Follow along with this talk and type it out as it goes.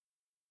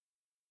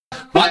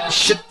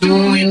What you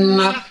doing?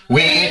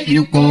 Where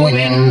you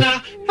going?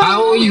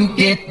 How you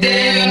get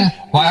there?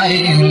 Why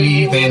you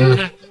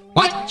leaving?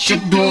 What you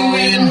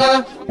doing?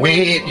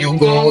 Where you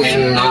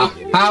going?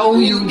 How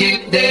you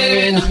get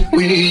there?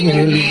 When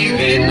you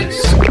leaving?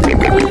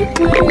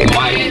 White,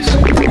 white,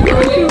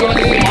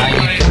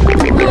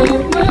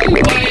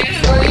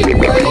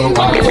 oh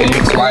God,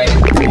 it's white,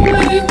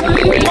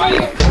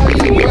 white,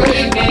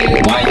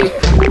 white,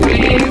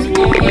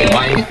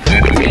 white,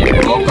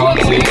 oh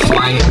God, it's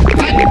white,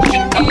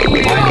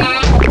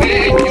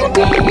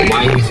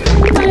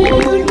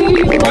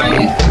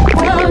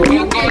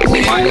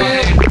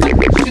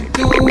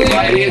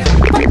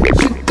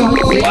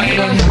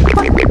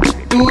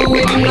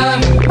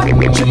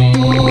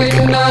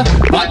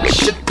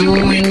 what you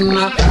doing?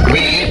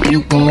 Where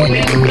you going?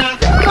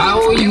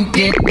 How you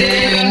get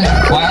there?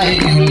 Why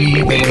you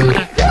leaving?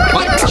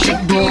 What you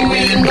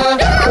doing?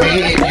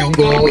 Where you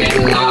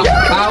going?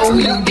 How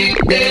you get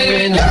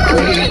there?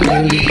 When you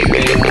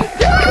leaving?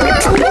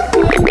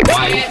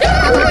 Why?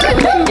 Oh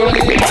God,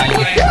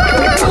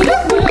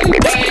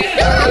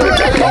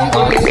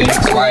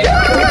 it's white.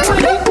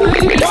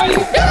 White.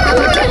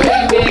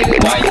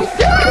 White. White.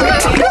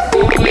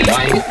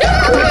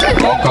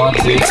 Oh God,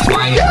 it's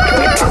white.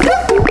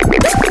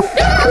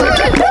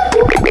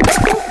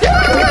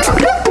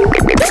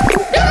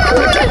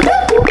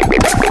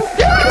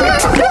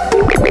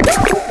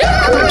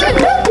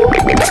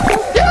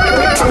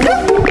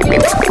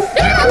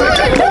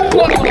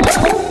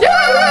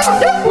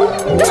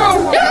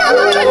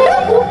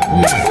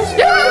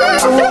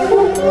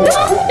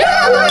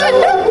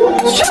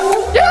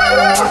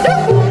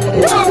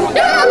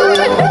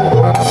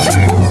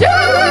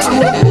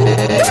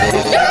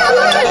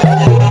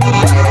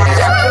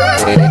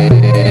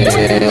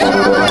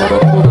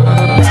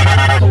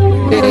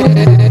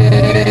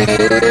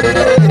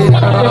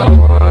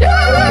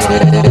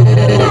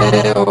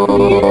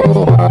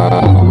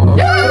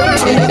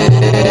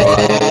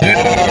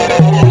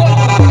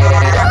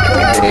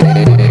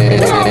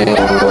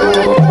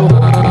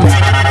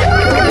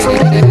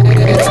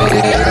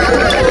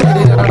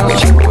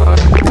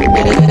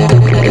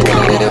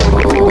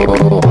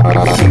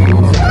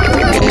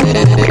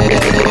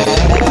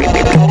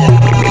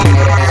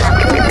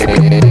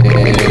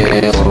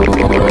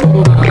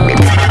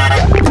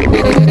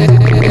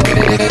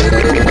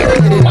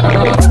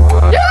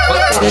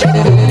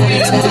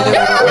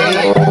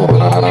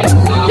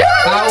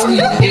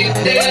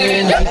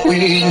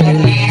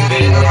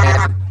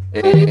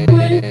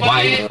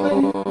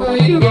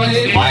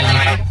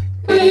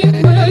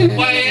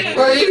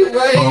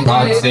 Oh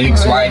God,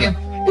 sakes, white,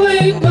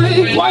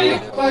 white,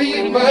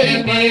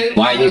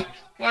 white,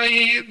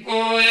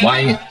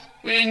 white.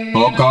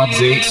 Oh God,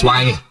 sakes,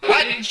 white,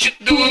 What you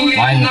doing?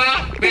 White.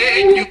 Where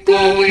you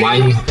going?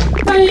 white,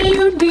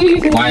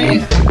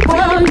 white,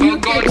 Oh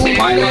God, say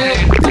white,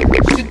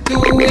 what you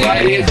doing?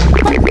 white,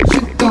 What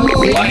you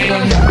doing?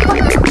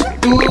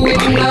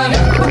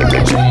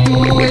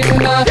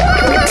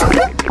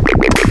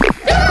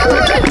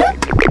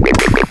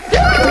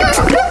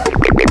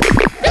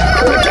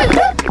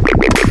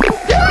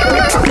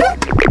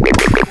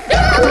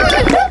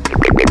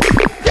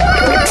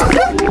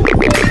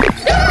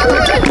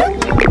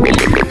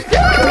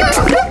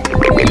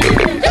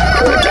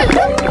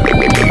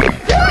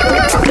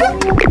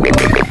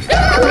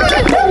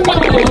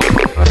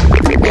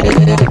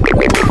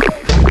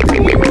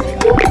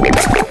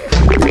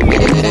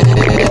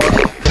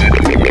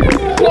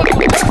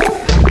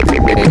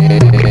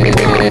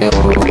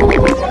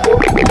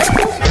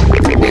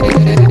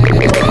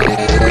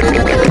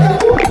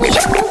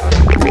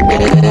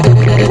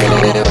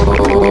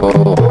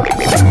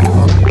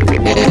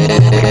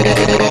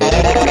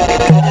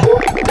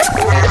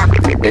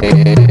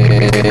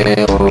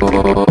 white.